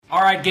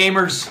All right,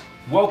 gamers,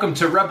 welcome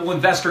to Rebel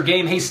Investor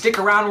Game. Hey, stick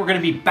around. We're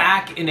going to be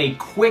back in a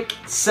quick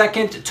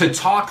second to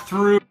talk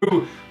through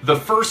the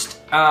first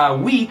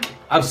week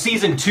of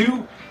Season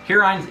 2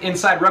 here on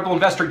inside Rebel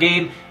Investor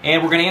Game,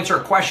 and we're going to answer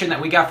a question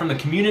that we got from the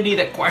community.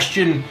 That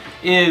question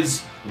is,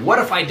 what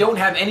if I don't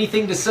have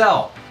anything to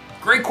sell?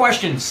 Great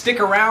question. Stick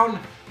around.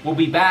 We'll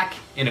be back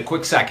in a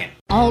quick second.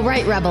 All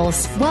right,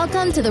 Rebels,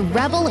 welcome to the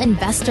Rebel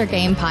Investor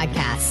Game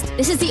podcast.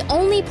 This is the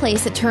only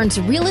place that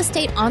turns real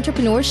estate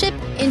entrepreneurship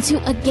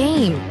into a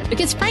game.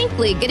 Because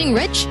frankly, getting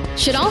rich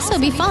should also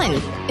be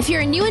fun. If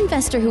you're a new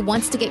investor who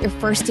wants to get your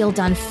first deal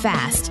done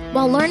fast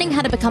while learning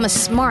how to become a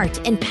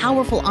smart and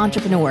powerful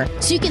entrepreneur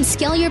so you can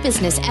scale your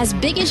business as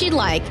big as you'd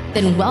like,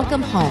 then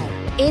welcome home.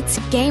 It's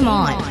game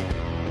on.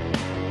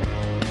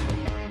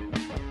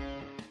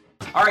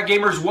 All right,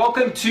 gamers,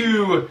 welcome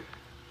to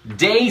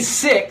Day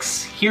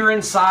 6 here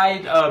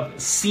inside of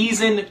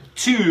Season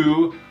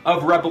 2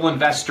 of Rebel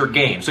Investor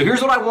Game. So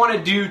here's what I want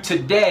to do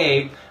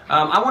today.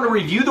 I want to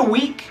review the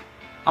week.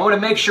 I want to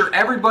make sure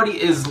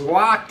everybody is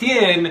locked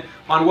in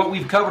on what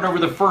we've covered over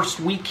the first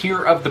week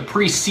here of the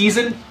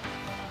preseason.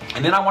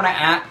 And then I want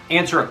to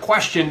answer a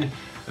question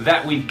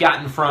that we've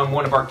gotten from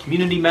one of our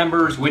community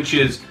members, which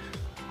is,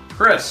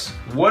 Chris,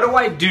 what do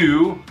I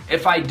do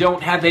if I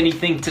don't have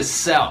anything to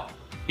sell?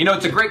 You know,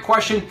 it's a great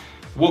question.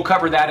 We'll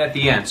cover that at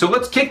the end. So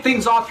let's kick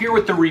things off here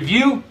with the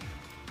review.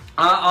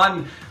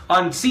 On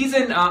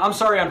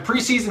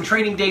preseason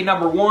training day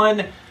number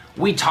 1,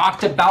 we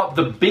talked about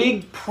the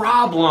big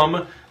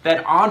problem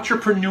that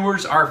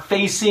entrepreneurs are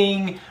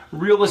facing,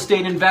 real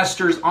estate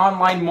investors,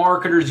 online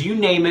marketers, you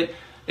name it.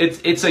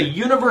 It's a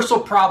universal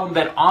problem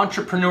that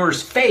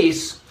entrepreneurs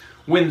face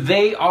when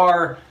they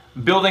are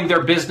building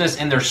their business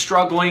and they're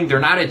struggling, they're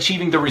not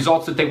achieving the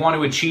results that they want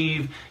to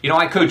achieve. You know,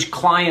 I coach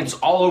clients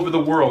all over the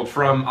world,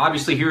 from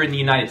obviously here in the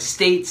United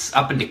States,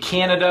 up into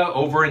Canada,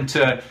 over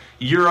into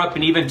Europe,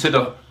 and even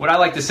to what I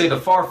like to say, the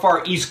far,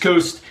 far East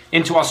Coast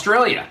into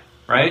Australia,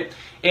 right?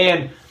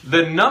 And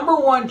the number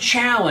one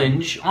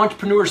challenge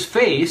entrepreneurs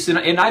face,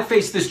 and I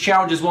face this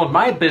challenge as well in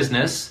my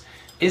business,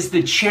 is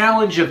the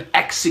challenge of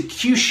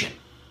execution.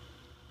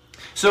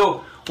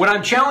 So what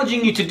I'm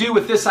challenging you to do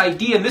with this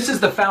idea, and this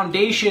is the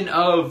foundation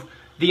of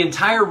the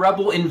entire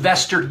Rebel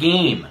Investor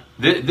Game.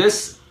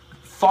 This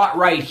thought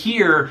right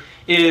here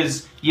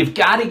is you've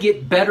got to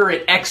get better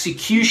at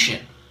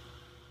execution.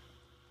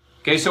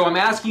 Okay, so I'm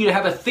asking you to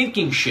have a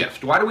thinking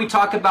shift. Why do we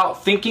talk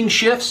about thinking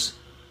shifts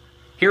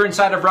here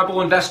inside of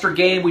Rebel Investor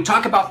Game? We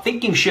talk about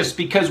thinking shifts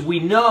because we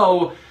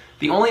know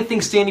the only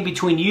thing standing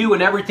between you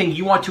and everything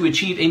you want to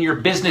achieve in your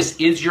business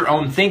is your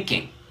own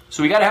thinking.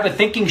 So we got to have a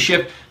thinking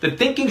shift. The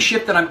thinking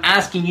shift that I'm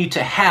asking you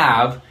to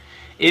have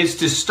is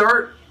to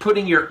start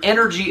putting your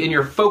energy and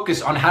your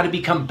focus on how to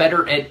become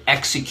better at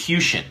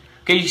execution.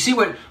 Okay, you see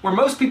where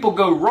most people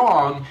go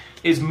wrong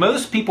is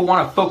most people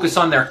want to focus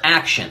on their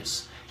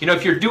actions. You know,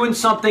 if you're doing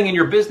something in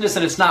your business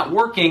and it's not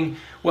working,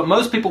 what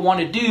most people want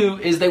to do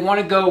is they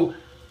want to go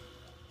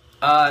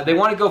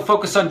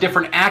focus on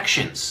different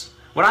actions.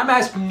 What I'm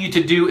asking you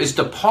to do is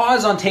to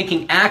pause on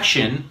taking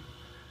action.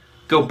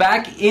 Go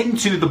back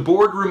into the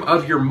boardroom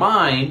of your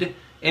mind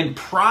and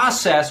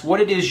process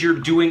what it is you're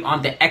doing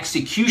on the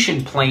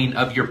execution plane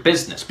of your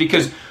business.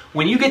 Because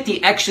when you get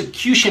the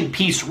execution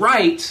piece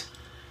right,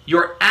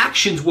 your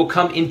actions will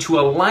come into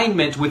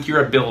alignment with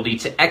your ability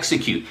to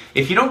execute.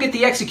 If you don't get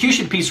the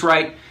execution piece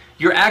right,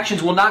 your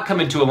actions will not come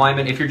into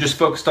alignment if you're just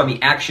focused on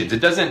the actions. It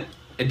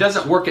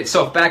doesn't work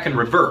itself back in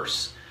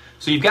reverse.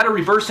 So you've got to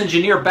reverse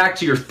engineer back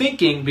to your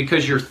thinking,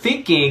 because your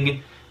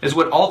thinking is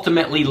what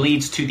ultimately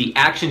leads to the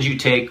actions you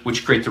take,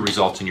 which create the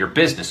results in your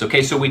business.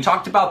 Okay, so we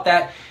talked about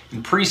that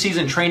in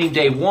preseason training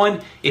day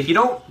 1. If you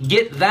don't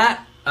get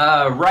that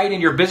right in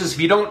your business, if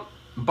you don't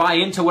buy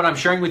into what I'm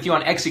sharing with you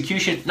on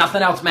execution,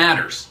 nothing else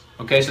matters.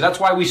 Okay, so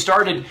that's why we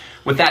started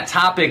with that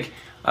topic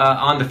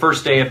on the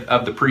first day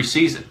of the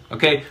preseason.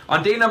 Okay,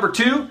 on day number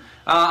 2,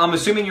 I'm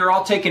assuming you're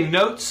all taking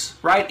notes,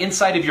 right?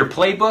 Inside of your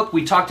playbook,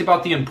 we talked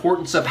about the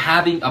importance of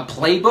having a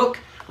playbook.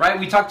 Right?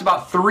 We talked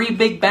about 3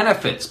 big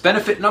benefits.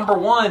 Benefit number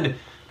 1,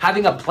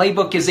 having a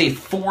playbook is a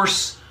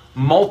force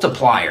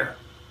multiplier.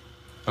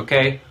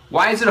 Okay?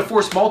 Why is it a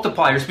force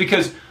multiplier? It's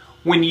because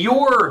when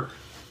you're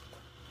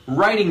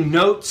writing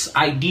notes,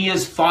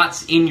 ideas,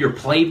 thoughts in your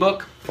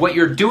playbook, what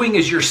you're doing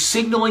is you're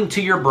signaling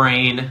to your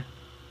brain,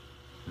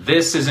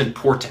 this is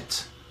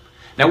important.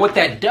 Now what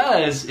that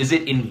does is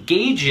it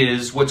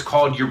engages what's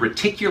called your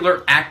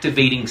reticular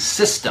activating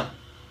system.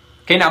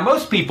 Okay, now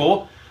most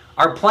people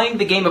are playing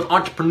the game of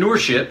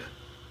entrepreneurship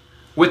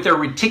with their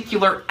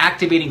reticular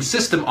activating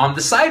system on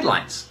the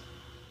sidelines.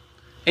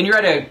 And you're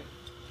at a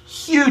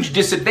huge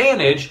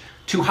disadvantage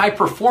to high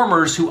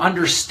performers who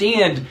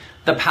understand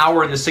the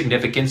power and the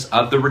significance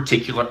of the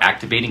reticular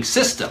activating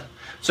system.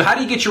 So how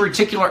do you get your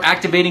reticular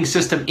activating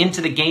system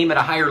into the game at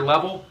a higher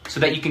level so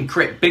that you can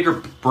create bigger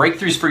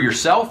breakthroughs for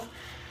yourself?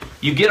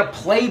 You get a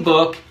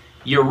playbook,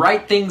 you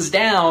write things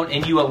down,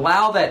 and you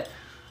allow that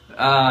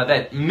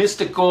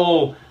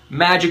mystical,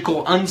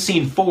 magical,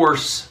 unseen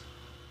force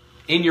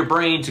in your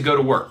brain to go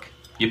to work.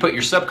 You put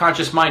your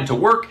subconscious mind to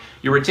work,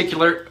 your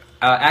reticular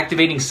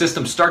activating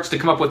system starts to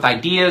come up with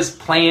ideas,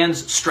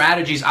 plans,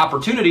 strategies,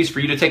 opportunities for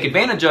you to take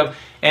advantage of,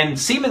 and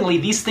seemingly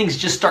these things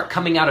just start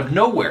coming out of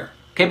nowhere.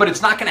 Okay, but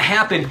it's not going to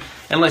happen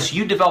unless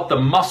you develop the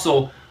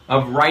muscle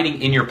of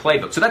writing in your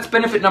playbook. So that's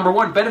benefit number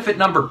one. Benefit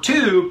number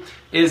two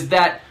is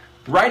that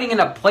writing in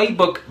a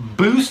playbook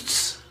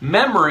boosts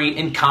memory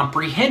and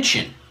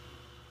comprehension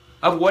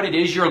of what it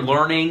is you're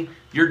learning,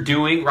 you're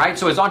doing, right?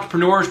 So as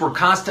entrepreneurs, we're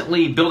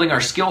constantly building our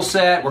skill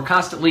set, we're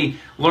constantly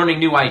learning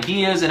new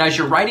ideas, and as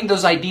you're writing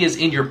those ideas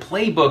in your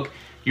playbook,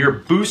 you're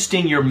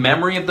boosting your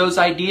memory of those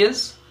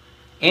ideas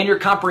and your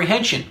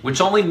comprehension,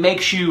 which only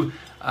makes you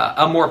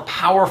a more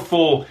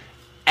powerful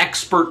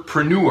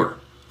expertpreneur,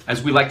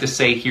 as we like to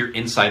say here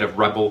inside of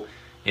Rebel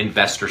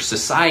Investor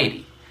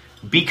Society.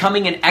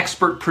 Becoming an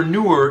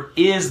expertpreneur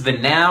is the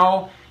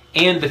now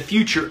and the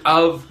future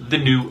of the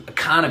new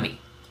economy.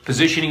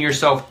 Positioning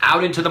yourself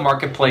out into the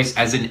marketplace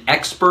as an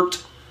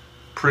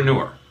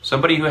expertpreneur,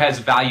 somebody who has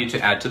value to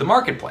add to the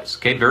marketplace.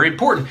 Okay, very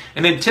important.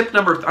 And then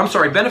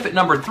benefit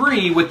number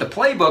three with the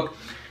playbook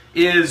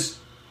is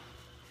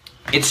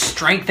it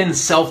strengthens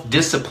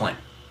self-discipline.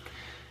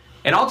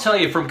 And I'll tell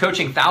you, from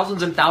coaching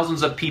thousands and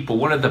thousands of people,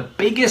 one of the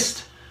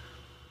biggest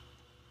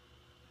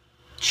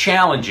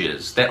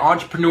challenges that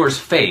entrepreneurs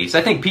face,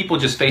 I think people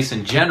just face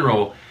in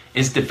general,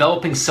 is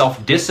developing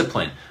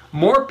self-discipline.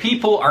 More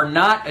people are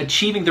not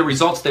achieving the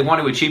results they want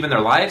to achieve in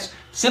their lives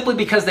simply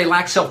because they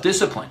lack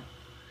self-discipline.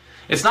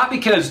 It's not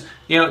because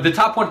the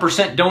top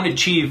 1% don't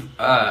achieve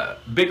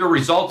bigger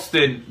results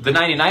than the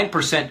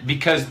 99%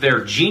 because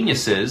they're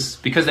geniuses,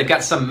 because they've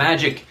got some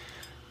magic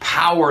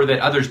power that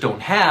others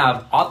don't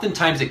have.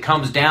 Oftentimes it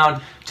comes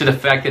down to the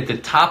fact that the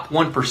top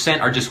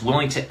 1% are just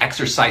willing to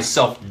exercise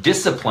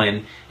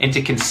self-discipline and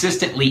to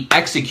consistently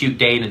execute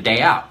day in and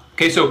day out.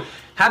 Okay, so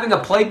having a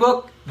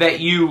playbook that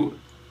you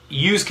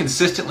use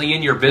consistently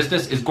in your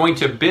business is going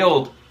to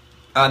build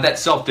that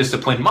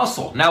self-discipline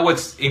muscle. Now,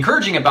 what's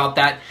encouraging about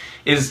that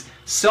is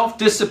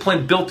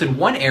self-discipline built in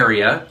one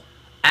area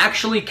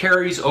actually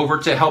carries over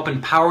to help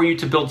empower you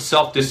to build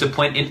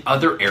self-discipline in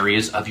other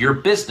areas of your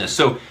business.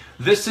 So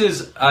this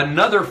is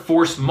another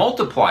force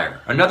multiplier,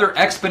 another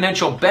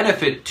exponential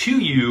benefit to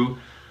you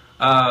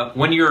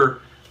when you're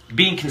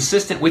being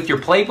consistent with your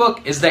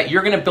playbook, is that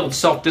you're going to build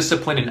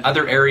self-discipline in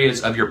other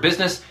areas of your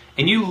business,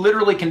 and you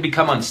literally can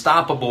become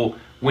unstoppable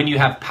when you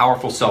have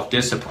powerful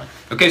self-discipline.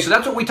 Okay, so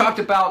that's what we talked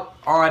about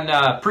on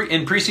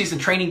in preseason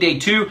training day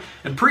 2.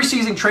 In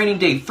preseason training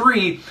day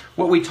 3,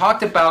 what we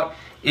talked about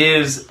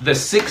is the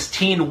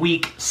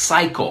 16-week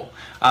cycle.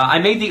 I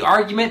made the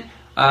argument,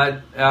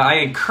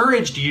 I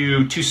encouraged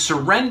you to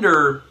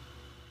surrender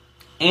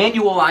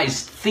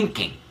annualized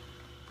thinking.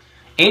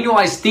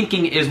 Annualized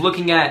thinking is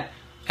looking at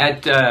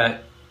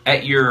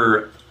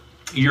your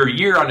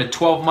year on a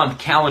 12-month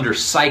calendar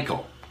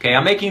cycle. Okay,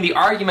 I'm making the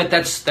argument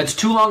that's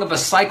too long of a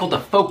cycle to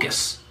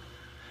focus.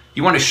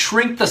 You want to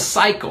shrink the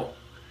cycle,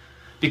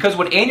 because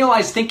what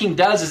annualized thinking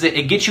does is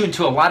it gets you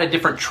into a lot of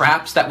different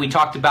traps that we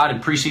talked about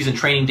in preseason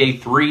training day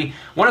 3.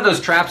 One of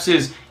those traps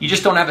is you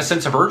just don't have a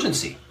sense of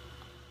urgency,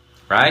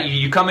 right?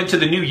 You come into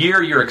the new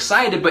year, you're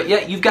excited, but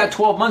yet you've got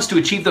 12 months to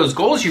achieve those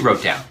goals you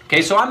wrote down.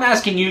 Okay, so I'm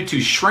asking you to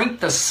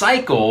shrink the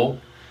cycle,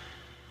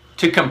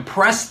 to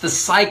compress the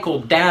cycle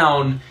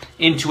down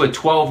into a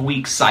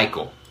 12-week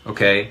cycle,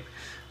 okay?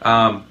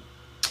 And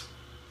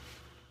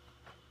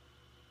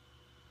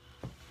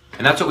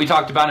that's what we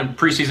talked about in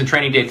preseason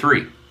training day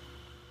 3.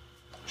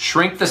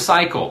 Shrink the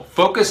cycle.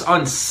 Focus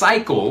on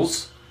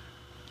cycles,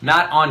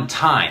 not on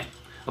time.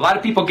 A lot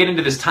of people get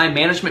into this time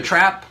management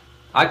trap.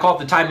 I call it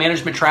the time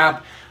management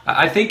trap.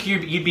 I think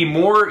you'd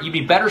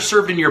be better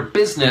served in your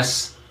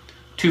business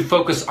to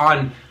focus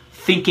on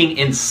thinking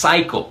in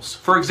cycles.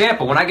 For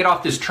example, when I get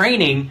off this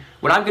training,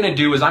 what I'm going to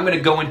do is I'm going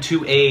to go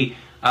into a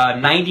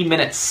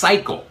 90-minute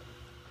cycle.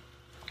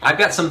 I've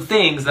got some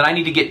things that I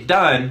need to get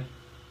done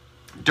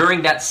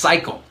during that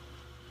cycle,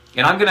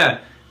 and I'm going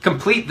to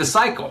complete the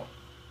cycle.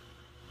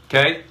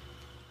 Okay?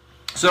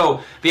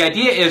 So the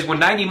idea is when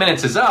 90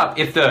 minutes is up,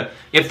 if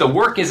the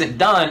work isn't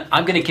done,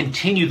 I'm going to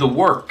continue the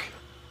work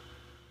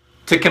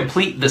to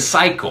complete the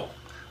cycle.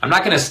 I'm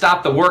not going to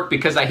stop the work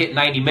because I hit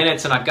 90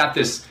 minutes and I've got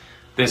this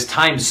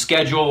time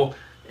schedule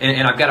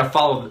and I've got to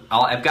follow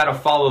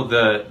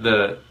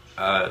the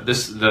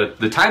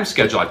time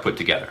schedule I put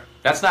together.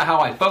 That's not how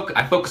I focus.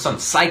 I focus on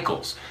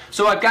cycles.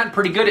 So I've gotten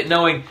pretty good at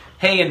knowing,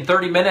 hey, in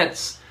 30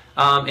 minutes,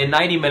 in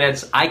 90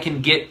 minutes, I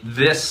can get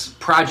this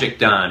project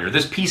done or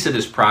this piece of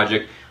this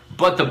project.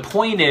 But the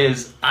point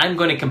is, I'm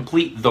going to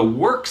complete the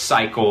work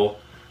cycle,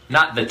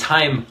 not the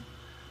time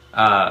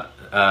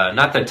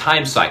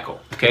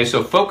cycle. Okay,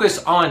 so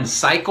focus on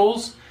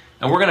cycles,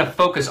 and we're going to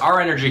focus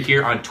our energy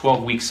here on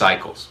 12-week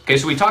cycles. Okay,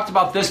 so we talked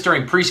about this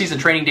during preseason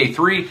training day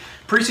 3.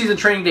 Preseason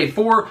training day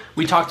 4,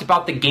 we talked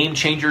about the Game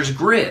Changers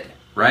grid,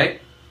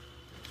 right?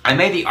 I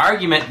made the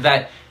argument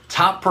that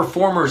top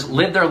performers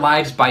live their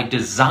lives by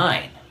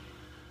design.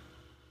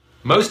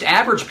 Most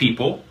average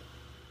people,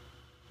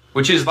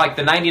 which is like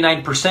the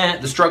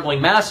 99%, the struggling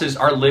masses,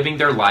 are living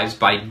their lives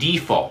by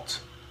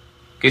default.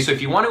 Okay, so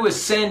if you want to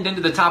ascend into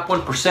the top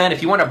 1%,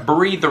 if you want to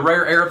breathe the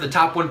rare air of the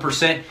top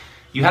 1%,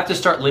 you have to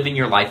start living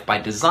your life by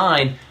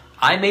design.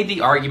 I made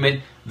the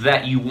argument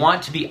that you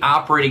want to be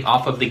operating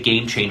off of the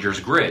Game Changers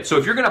grid. So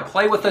if you're going to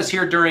play with us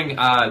here during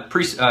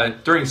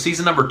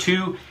season number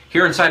 2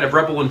 here inside of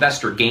Rebel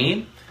Investor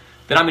Game,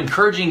 then I'm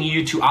encouraging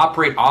you to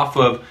operate off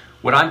of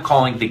what I'm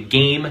calling the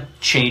Game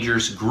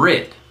Changers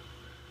grid.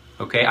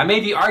 Okay, I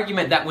made the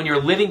argument that when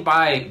you're living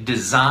by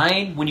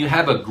design, when you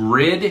have a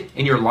grid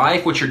in your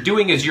life, what you're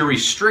doing is you're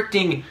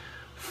restricting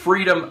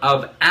freedom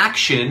of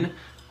action.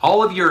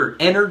 All of your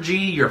energy,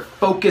 your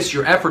focus,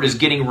 your effort is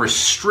getting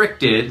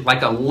restricted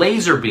like a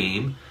laser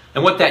beam.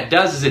 And what that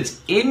does is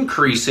it's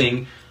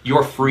increasing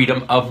your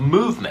freedom of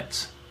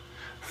movement.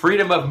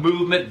 Freedom of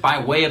movement by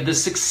way of the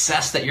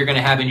success that you're going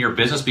to have in your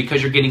business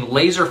because you're getting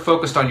laser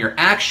focused on your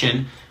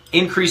action,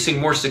 increasing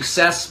more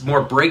success,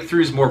 more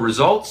breakthroughs, more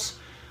results,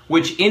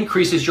 which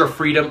increases your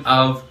freedom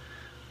of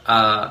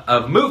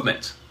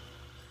movement.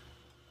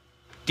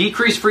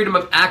 Decrease freedom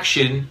of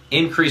action,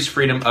 increase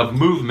freedom of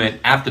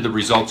movement after the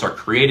results are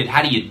created.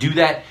 How do you do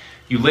that?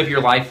 You live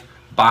your life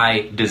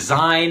by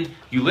design.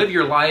 You live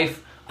your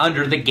life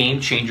under the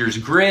Game Changers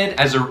grid.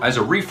 As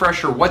a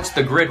refresher, what's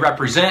the grid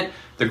represent?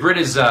 The grid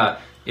is an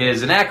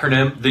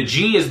acronym. The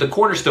G is the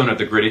cornerstone of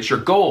the grid. It's your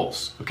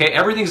goals. Okay,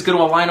 everything's going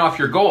to align off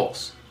your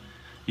goals.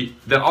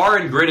 The R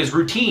in grid is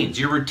routines.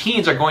 Your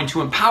routines are going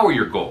to empower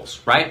your goals,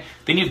 right?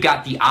 Then you've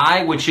got the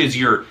I, which is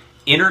your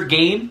inner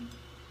game,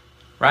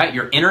 right?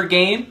 Your inner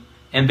game.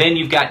 And then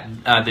you've got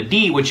the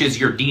D, which is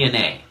your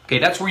DNA. Okay,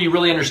 that's where you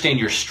really understand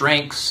your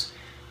strengths,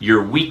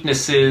 your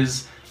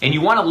weaknesses, and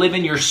you want to live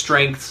in your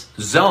strengths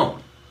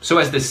zone. So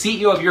as the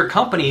CEO of your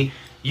company,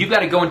 you've got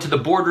to go into the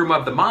boardroom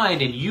of the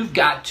mind and you've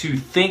got to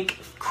think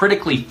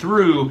critically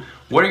through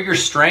what are your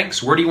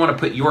strengths, where do you want to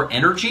put your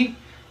energy,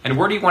 and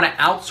where do you want to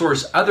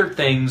outsource other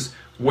things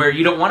where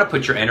you don't want to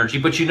put your energy,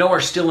 but you know are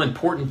still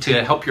important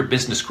to help your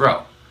business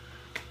grow.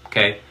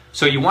 Okay?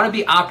 So you want to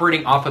be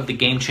operating off of the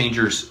Game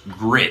Changers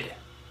grid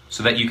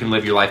so that you can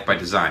live your life by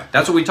design.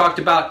 That's what we talked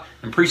about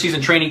in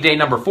preseason training day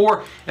number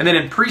 4. And then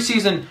in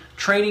preseason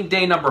training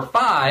day number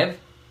 5,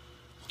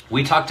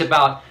 we talked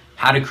about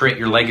how to create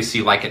your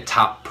legacy like a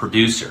top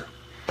producer.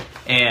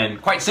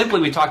 And quite simply,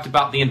 we talked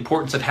about the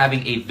importance of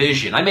having a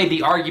vision. I made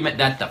the argument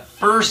that the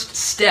first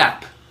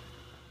step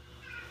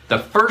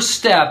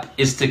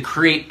is to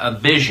create a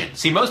vision.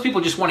 See, most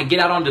people just want to get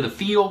out onto the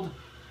field.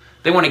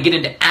 They want to get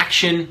into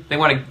action. They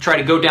want to try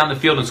to go down the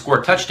field and score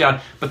a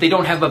touchdown, but they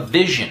don't have a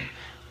vision.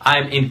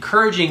 I'm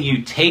encouraging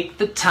you, take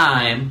the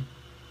time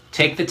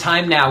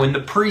now in the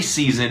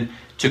preseason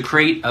to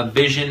create a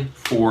vision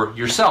for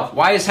yourself.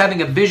 Why is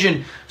having a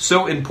vision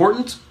so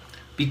important?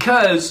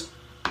 Because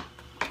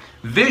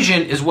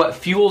vision is what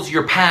fuels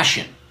your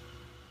passion.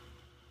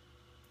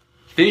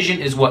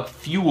 Vision is what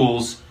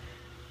fuels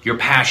your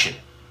passion.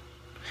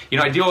 You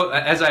know,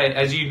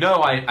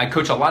 I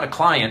coach a lot of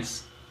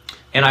clients,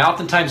 and I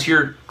oftentimes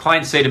hear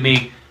clients say to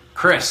me,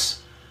 Chris,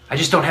 I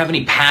just don't have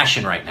any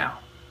passion right now.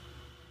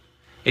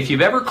 If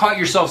you've ever caught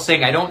yourself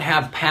saying, I don't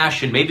have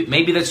passion,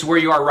 maybe that's where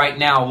you are right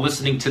now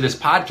listening to this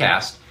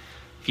podcast.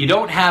 If you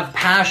don't have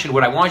passion,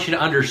 what I want you to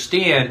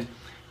understand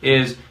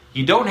is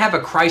you don't have a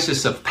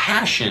crisis of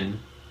passion,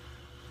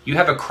 you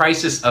have a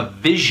crisis of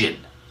vision.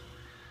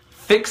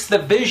 Fix the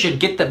vision,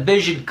 get the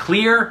vision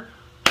clear,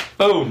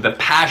 boom, the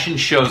passion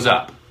shows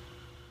up.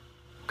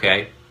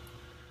 Okay?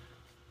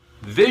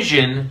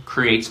 Vision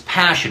creates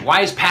passion.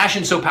 Why is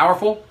passion so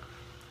powerful?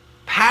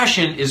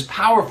 Passion is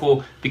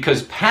powerful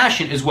because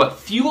passion is what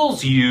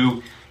fuels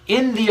you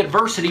in the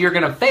adversity you're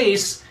going to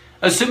face,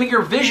 assuming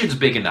your vision's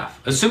big enough.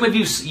 Assuming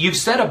you've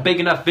set a big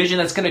enough vision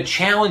that's going to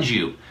challenge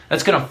you,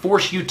 that's going to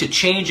force you to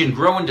change and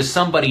grow into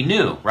somebody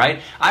new,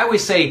 right? I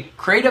always say,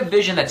 create a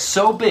vision that's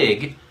so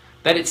big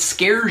that it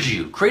scares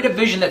you. Create a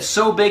vision that's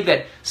so big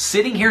that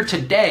sitting here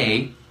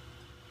today,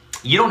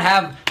 you don't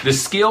have the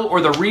skill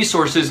or the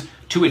resources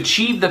to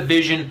achieve the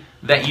vision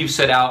that you've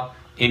set out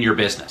in your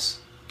business.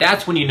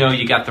 That's when you know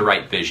you got the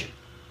right vision,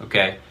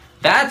 okay?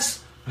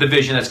 That's the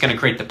vision that's going to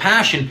create the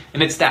passion,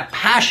 and it's that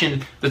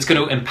passion that's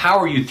going to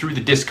empower you through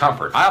the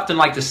discomfort. I often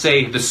like to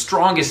say the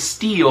strongest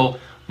steel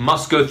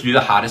must go through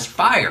the hottest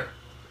fire.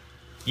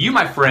 You,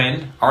 my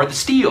friend, are the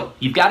steel.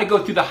 You've got to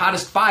go through the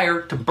hottest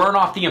fire to burn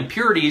off the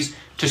impurities,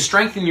 to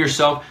strengthen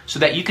yourself so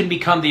that you can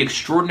become the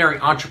extraordinary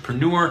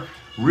entrepreneur,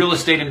 real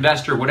estate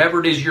investor, whatever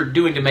it is you're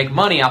doing to make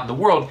money out in the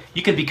world,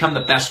 you can become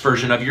the best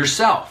version of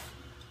yourself.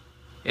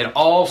 It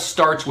all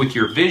starts with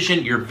your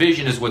vision. Your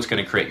vision is what's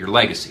going to create your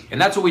legacy. And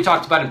that's what we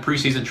talked about in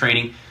preseason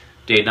training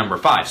day number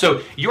 5.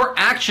 So your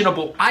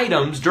actionable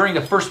items during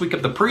the first week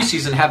of the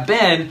preseason have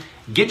been,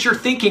 get your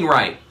thinking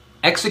right.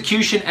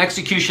 Execution,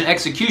 execution,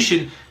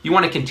 execution. You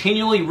want to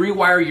continually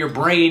rewire your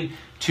brain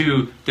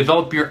to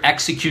develop your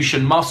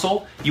execution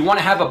muscle. You want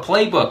to have a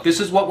playbook. This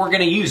is what we're going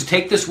to use.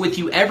 Take this with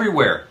you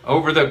everywhere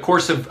over the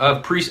course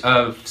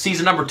of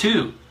season number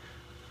 2.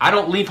 I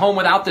don't leave home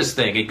without this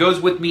thing. It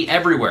goes with me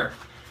everywhere.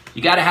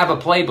 You got to have a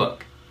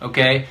playbook,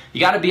 okay? You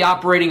got to be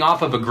operating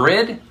off of a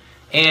grid,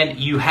 and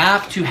you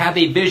have to have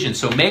a vision.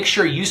 So make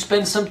sure you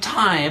spend some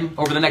time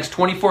over the next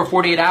 24,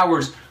 48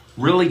 hours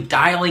really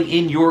dialing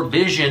in your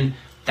vision.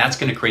 That's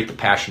going to create the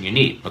passion you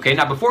need. Okay,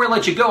 now before I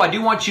let you go, I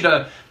do want you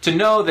to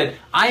know that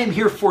I am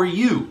here for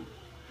you.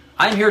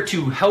 I'm here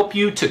to help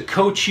you, to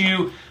coach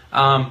you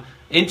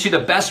into the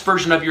best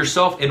version of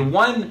yourself. And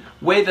one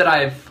way that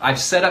I've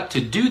set up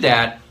to do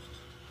that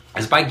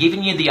is by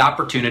giving you the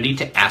opportunity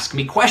to ask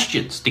me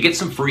questions, to get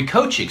some free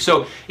coaching.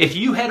 So if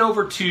you head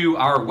over to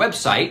our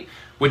website,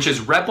 which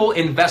is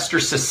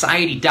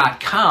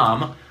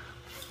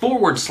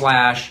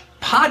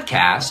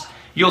rebelinvestorsociety.com/podcast,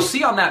 you'll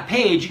see on that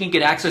page you can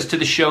get access to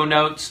the show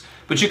notes,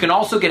 but you can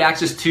also get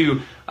access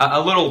to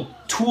a little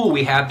tool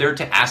we have there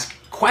to ask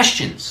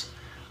questions.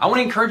 I want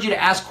to encourage you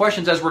to ask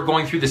questions as we're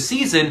going through the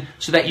season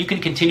so that you can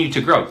continue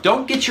to grow.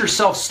 Don't get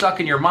yourself stuck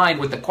in your mind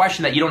with the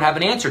question that you don't have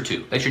an answer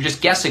to, that you're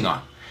just guessing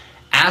on.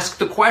 Ask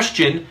the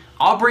question.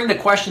 I'll bring the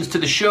questions to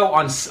the show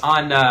on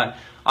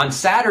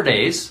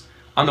Saturdays.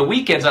 On the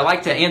weekends, I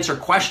like to answer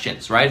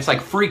questions, right? It's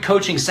like free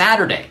coaching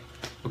Saturday.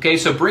 Okay,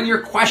 so bring your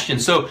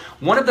questions. So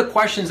one of the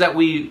questions that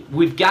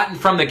we've gotten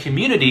from the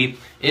community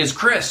is,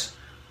 Chris,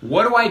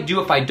 what do I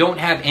do if I don't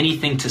have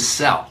anything to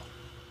sell?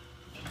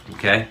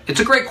 Okay,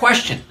 it's a great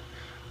question.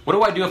 What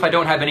do I do if I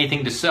don't have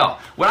anything to sell?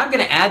 What I'm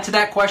going to add to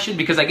that question,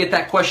 because I get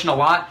that question a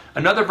lot,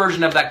 another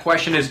version of that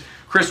question is,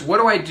 Chris, what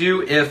do I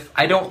do if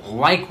I don't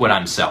like what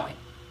I'm selling?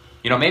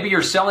 You know, maybe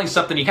you're selling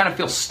something, you kind of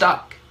feel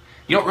stuck.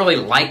 You don't really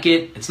like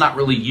it. It's not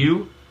really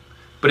you,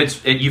 but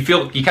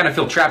you kind of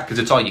feel trapped because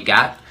it's all you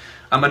got.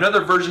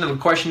 Another version of the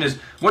question is,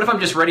 what if I'm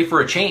just ready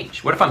for a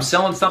change? What if I'm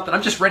selling something,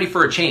 I'm just ready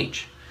for a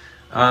change?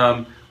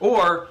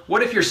 Or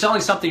what if you're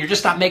selling something, you're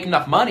just not making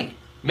enough money?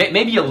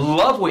 Maybe you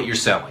love what you're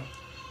selling,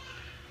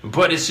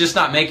 but it's just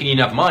not making you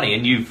enough money,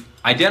 and you've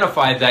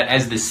identified that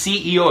as the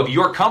CEO of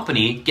your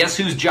company. Guess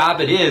whose job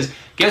it is?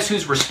 Guess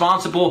who's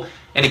responsible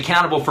and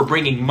accountable for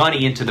bringing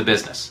money into the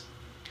business?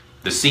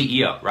 The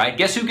CEO, right?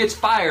 Guess who gets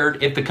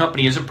fired if the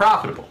company isn't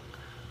profitable?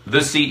 The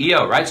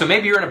CEO, right? So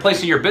maybe you're in a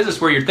place in your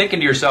business where you're thinking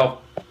to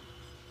yourself,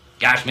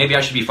 gosh, maybe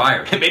I should be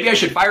fired. Maybe I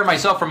should fire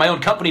myself from my own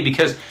company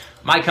because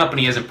my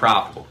company isn't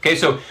profitable. Okay,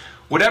 so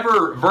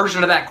whatever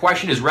version of that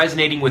question is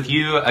resonating with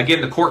you, again,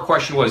 the core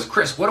question was,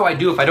 Chris, what do I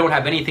do if I don't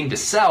have anything to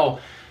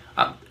sell?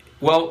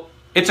 Well,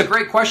 it's a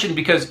great question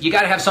because you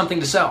got to have something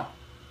to sell,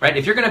 right?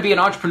 If you're going to be an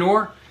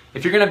entrepreneur,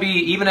 if you're going to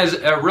be even as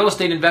a real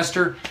estate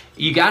investor,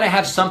 you got to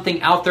have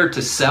something out there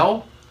to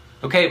sell.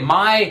 Okay,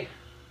 my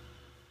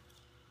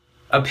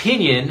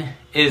opinion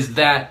is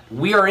that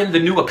we are in the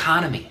new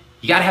economy.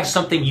 You got to have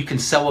something you can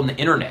sell on the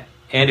internet.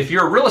 And if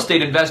you're a real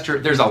estate investor,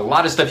 there's a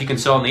lot of stuff you can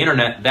sell on the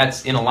internet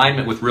that's in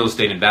alignment with real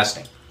estate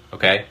investing.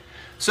 Okay,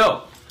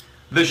 so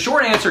the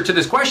short answer to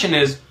this question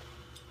is,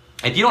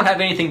 if you don't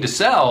have anything to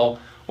sell,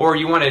 or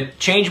you want to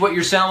change what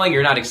you're selling,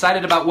 you're not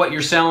excited about what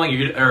you're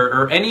selling,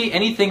 or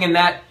anything in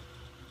that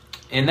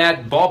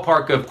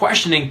ballpark of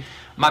questioning,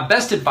 my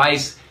best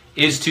advice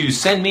is to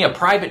send me a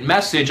private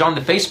message on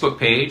the Facebook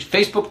page,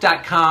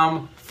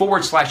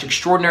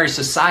 facebook.com/extraordinary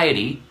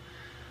society.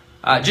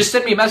 Just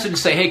send me a message and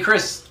say, hey,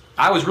 Chris,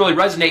 I was really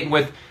resonating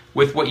with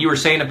what you were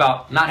saying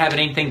about not having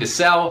anything to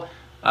sell.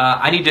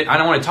 I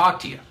don't want to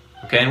talk to you.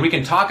 Okay, and we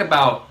can talk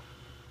about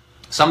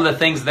some of the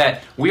things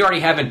that we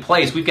already have in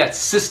place. We've got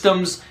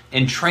systems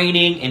and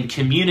training and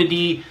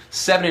community,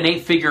 7- and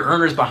 8-figure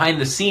earners behind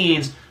the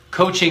scenes,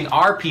 coaching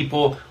our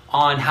people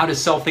on how to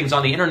sell things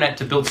on the internet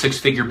to build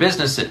 6-figure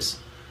businesses.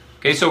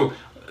 Okay, so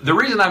the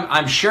reason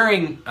I'm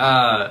sharing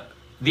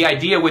the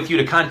idea with you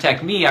to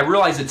contact me, I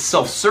realize it's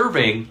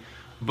self-serving,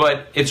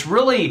 but it's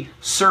really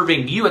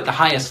serving you at the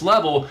highest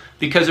level,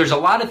 because there's a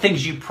lot of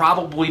things you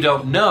probably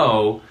don't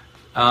know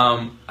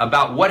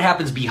about what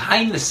happens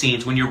behind the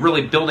scenes when you're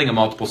really building a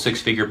multiple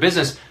 6-figure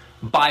business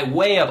by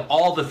way of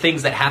all the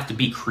things that have to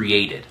be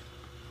created.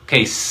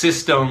 Okay,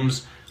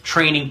 systems,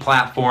 training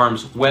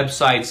platforms,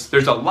 websites.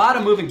 There's a lot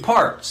of moving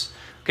parts.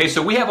 Okay,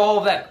 so we have all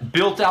of that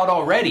built out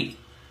already.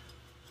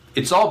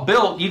 It's all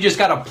built. You just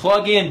got to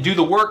plug in, do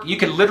the work. You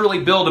can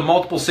literally build a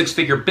multiple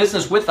 6-figure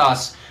business with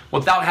us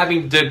without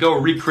having to go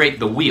recreate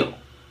the wheel.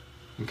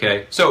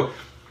 Okay, so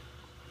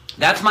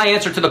that's my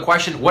answer to the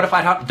question, what if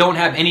I don't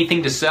have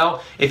anything to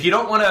sell? If you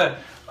don't want to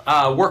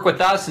work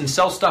with us and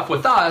sell stuff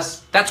with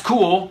us, that's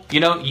cool. You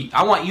know,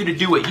 I want you to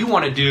do what you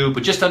want to do,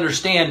 but just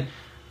understand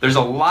there's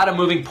a lot of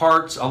moving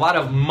parts, a lot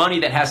of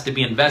money that has to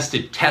be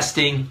invested,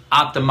 testing,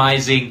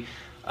 optimizing,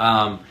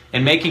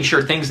 and making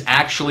sure things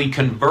actually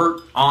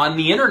convert on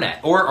the internet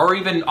or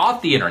even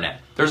off the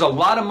internet. There's a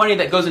lot of money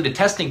that goes into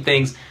testing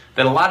things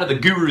that a lot of the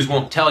gurus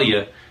won't tell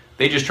you.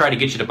 They just try to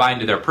get you to buy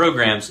into their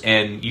programs,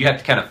 and you have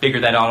to kind of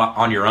figure that out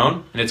on your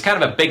own. And it's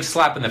kind of a big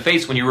slap in the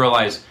face when you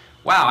realize,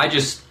 wow, I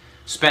just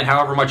spent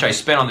however much I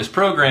spent on this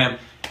program,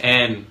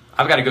 and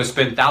I've got to go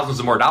spend thousands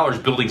of more dollars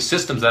building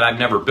systems that I've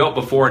never built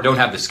before and don't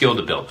have the skill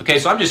to build. Okay,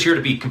 so I'm just here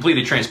to be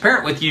completely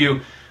transparent with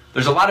you.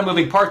 There's a lot of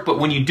moving parts, but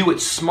when you do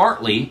it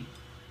smartly,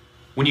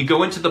 when you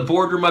go into the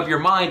boardroom of your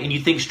mind and you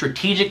think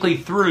strategically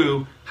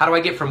through, how do I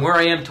get from where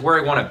I am to where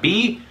I want to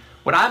be?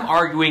 What I'm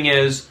arguing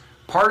is,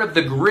 part of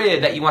the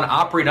grid that you want to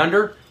operate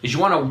under is you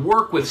want to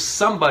work with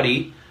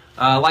somebody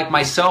like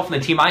myself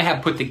and the team I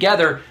have put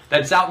together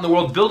that's out in the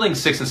world building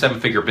 6- and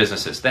 7-figure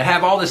businesses that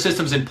have all the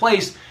systems in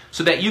place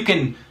so that you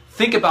can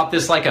think about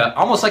this like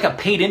almost like a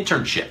paid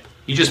internship.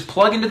 You just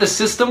plug into the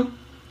system,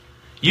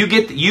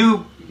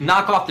 you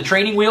knock off the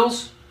training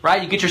wheels,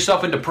 right? You get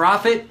yourself into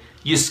profit,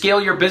 you scale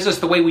your business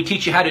the way we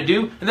teach you how to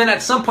do, and then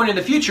at some point in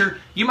the future,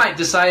 you might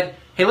decide,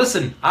 hey,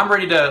 listen, I'm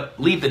ready to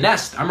leave the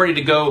nest. I'm ready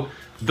to go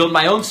build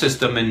my own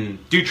system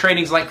and do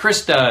trainings like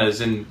Chris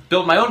does and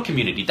build my own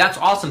community. That's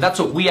awesome. That's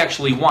what we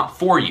actually want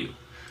for you.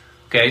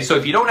 Okay, so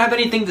if you don't have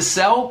anything to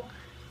sell,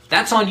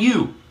 that's on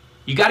you.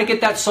 You got to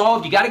get that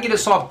solved. You got to get it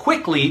solved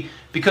quickly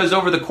because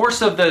over the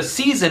course of the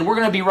season, we're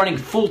going to be running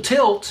full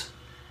tilt,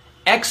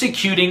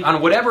 executing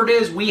on whatever it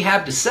is we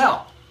have to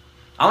sell.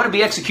 I'm going to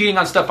be executing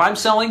on stuff I'm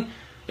selling.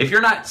 If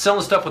you're not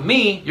selling stuff with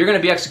me, you're going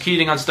to be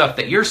executing on stuff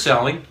that you're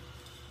selling.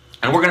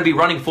 And we're going to be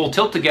running full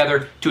tilt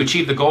together to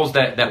achieve the goals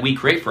that we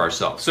create for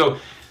ourselves. So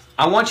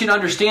I want you to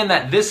understand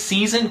that this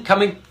season,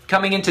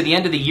 coming into the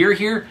end of the year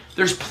here,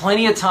 there's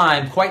plenty of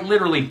time, quite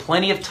literally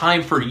plenty of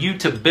time for you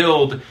to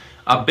build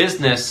a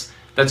business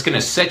that's going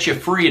to set you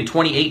free in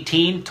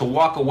 2018 to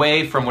walk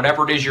away from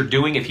whatever it is you're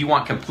doing if you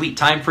want complete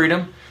time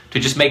freedom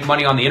to just make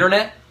money on the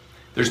internet.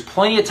 There's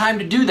plenty of time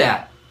to do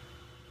that.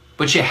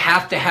 But you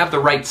have to have the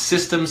right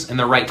systems and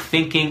the right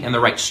thinking and the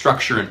right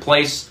structure in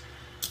place.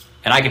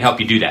 And I can help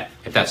you do that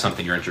if that's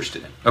something you're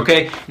interested in.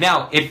 Okay?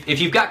 Now,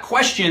 if you've got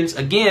questions,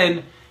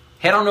 again,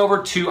 head on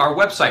over to our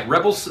website,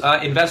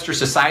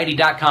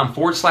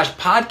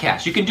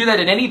 rebelsinvestorsociety.com/podcast. You can do that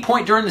at any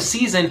point during the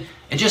season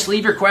and just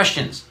leave your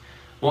questions.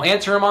 We'll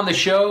answer them on the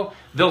show.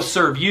 They'll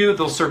serve you.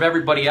 They'll serve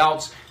everybody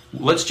else.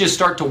 Let's just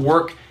start to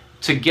work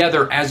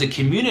together as a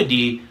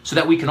community so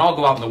that we can all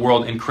go out in the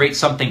world and create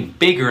something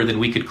bigger than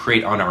we could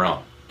create on our own.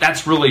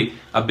 That's really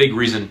a big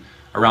reason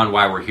around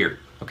why we're here.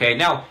 Okay,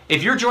 now,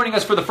 if you're joining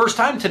us for the first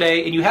time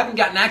today and you haven't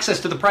gotten access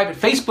to the private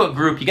Facebook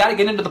group, you got to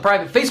get into the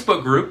private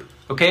Facebook group,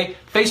 okay?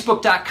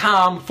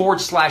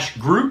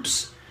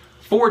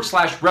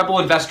 Facebook.com/groups/Rebel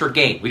Investor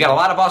Game. We got a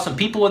lot of awesome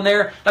people in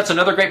there. That's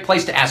another great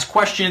place to ask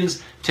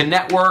questions, to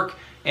network,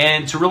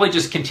 and to really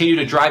just continue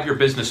to drive your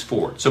business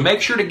forward. So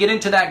make sure to get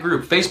into that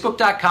group,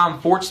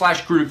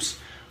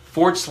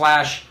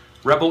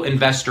 Facebook.com/groups/Rebel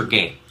Investor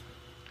Game.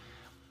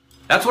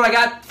 That's what I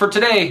got for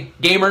today,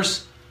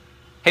 gamers.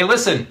 Hey,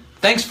 listen.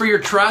 Thanks for your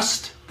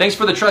trust. Thanks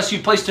for the trust you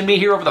placed in me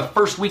here over the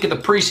first week of the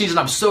preseason.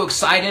 I'm so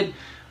excited.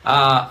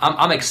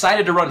 I'm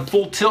excited to run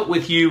full tilt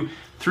with you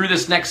through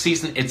this next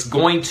season. It's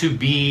going to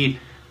be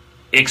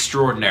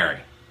extraordinary.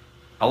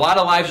 A lot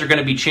of lives are going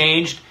to be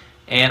changed,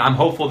 and I'm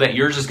hopeful that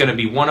yours is going to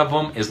be one of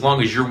them as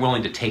long as you're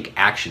willing to take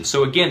action.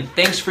 So again,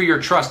 thanks for your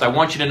trust. I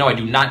want you to know I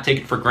do not take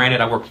it for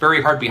granted. I work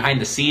very hard behind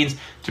the scenes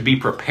to be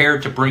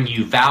prepared to bring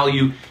you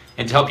value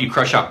and to help you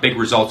crush out big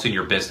results in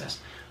your business.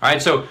 All right,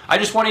 so I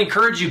just want to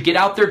encourage you, get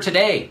out there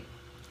today.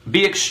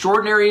 Be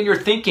extraordinary in your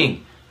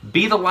thinking.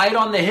 Be the light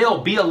on the hill.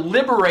 Be a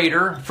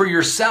liberator for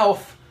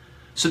yourself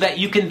so that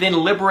you can then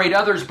liberate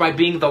others by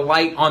being the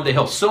light on the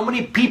hill. So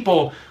many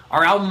people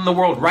are out in the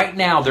world right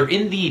now. They're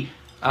in the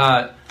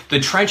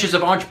trenches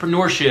of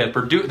entrepreneurship,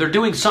 or they're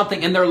doing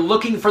something and they're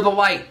looking for the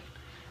light.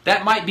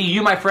 That might be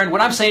you, my friend. What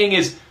I'm saying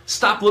is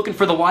stop looking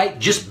for the light.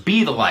 Just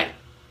be the light.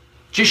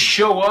 Just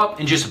show up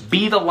and just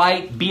be the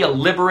light. Be a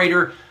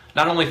liberator,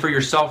 not only for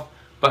yourself,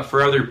 but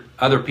for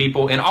other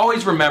people. And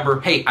always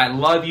remember, hey, I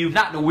love you,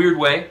 not in a weird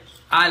way.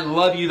 I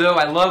love you though.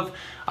 I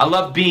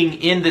love being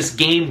in this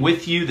game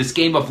with you, this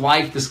game of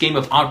life, this game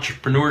of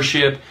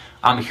entrepreneurship.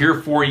 I'm here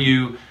for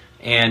you.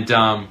 And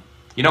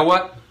you know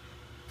what?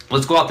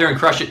 Let's go out there and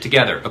crush it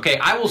together. Okay,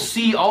 I will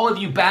see all of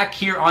you back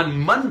here on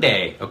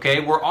Monday. Okay,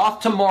 we're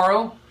off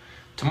tomorrow.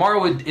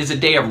 Tomorrow is a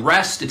day of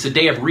rest. It's a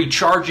day of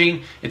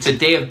recharging. It's a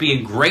day of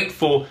being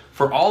grateful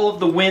for all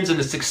of the wins and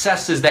the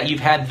successes that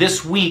you've had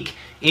this week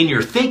in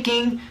your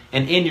thinking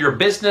and in your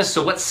business.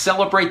 So let's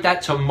celebrate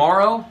that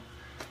tomorrow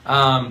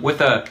with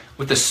a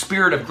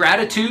spirit of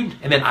gratitude.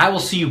 And then I will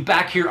see you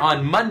back here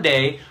on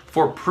Monday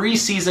for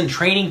preseason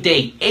training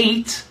day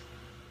 8,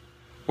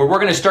 where we're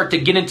going to start to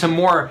get into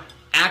more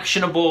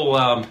actionable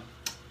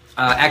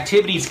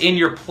activities in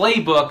your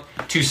playbook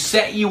to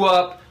set you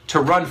up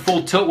to run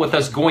full tilt with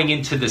us going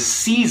into the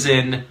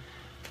season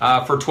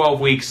for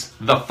 12 weeks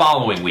the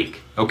following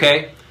week.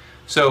 Okay?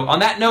 So on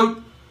that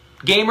note,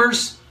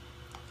 gamers,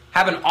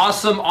 have an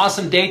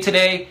awesome day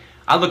today.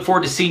 I look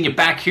forward to seeing you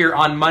back here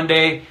on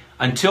Monday.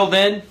 Until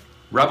then,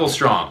 Rebel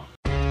Strong.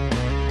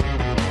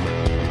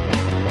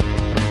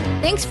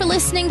 Thanks for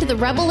listening to the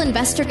Rebel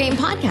Investor Game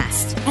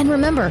podcast. And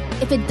remember,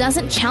 if it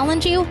doesn't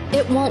challenge you,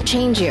 it won't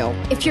change you.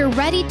 If you're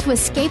ready to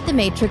escape the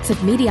matrix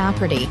of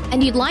mediocrity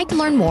and you'd like to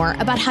learn more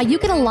about how you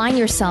can align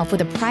yourself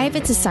with a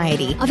private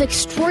society of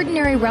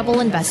extraordinary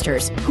rebel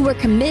investors who are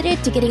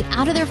committed to getting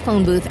out of their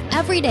phone booth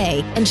every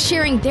day and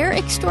sharing their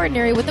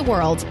extraordinary with the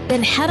world,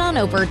 then head on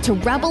over to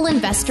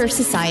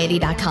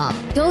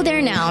rebelinvestorsociety.com. Go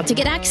there now to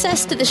get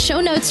access to the show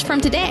notes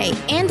from today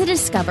and to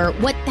discover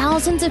what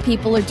thousands of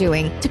people are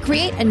doing to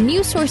create a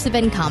new source of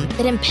passive income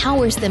that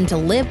empowers them to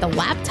live the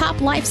laptop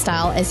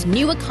lifestyle as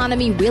new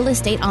economy real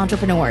estate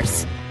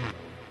entrepreneurs.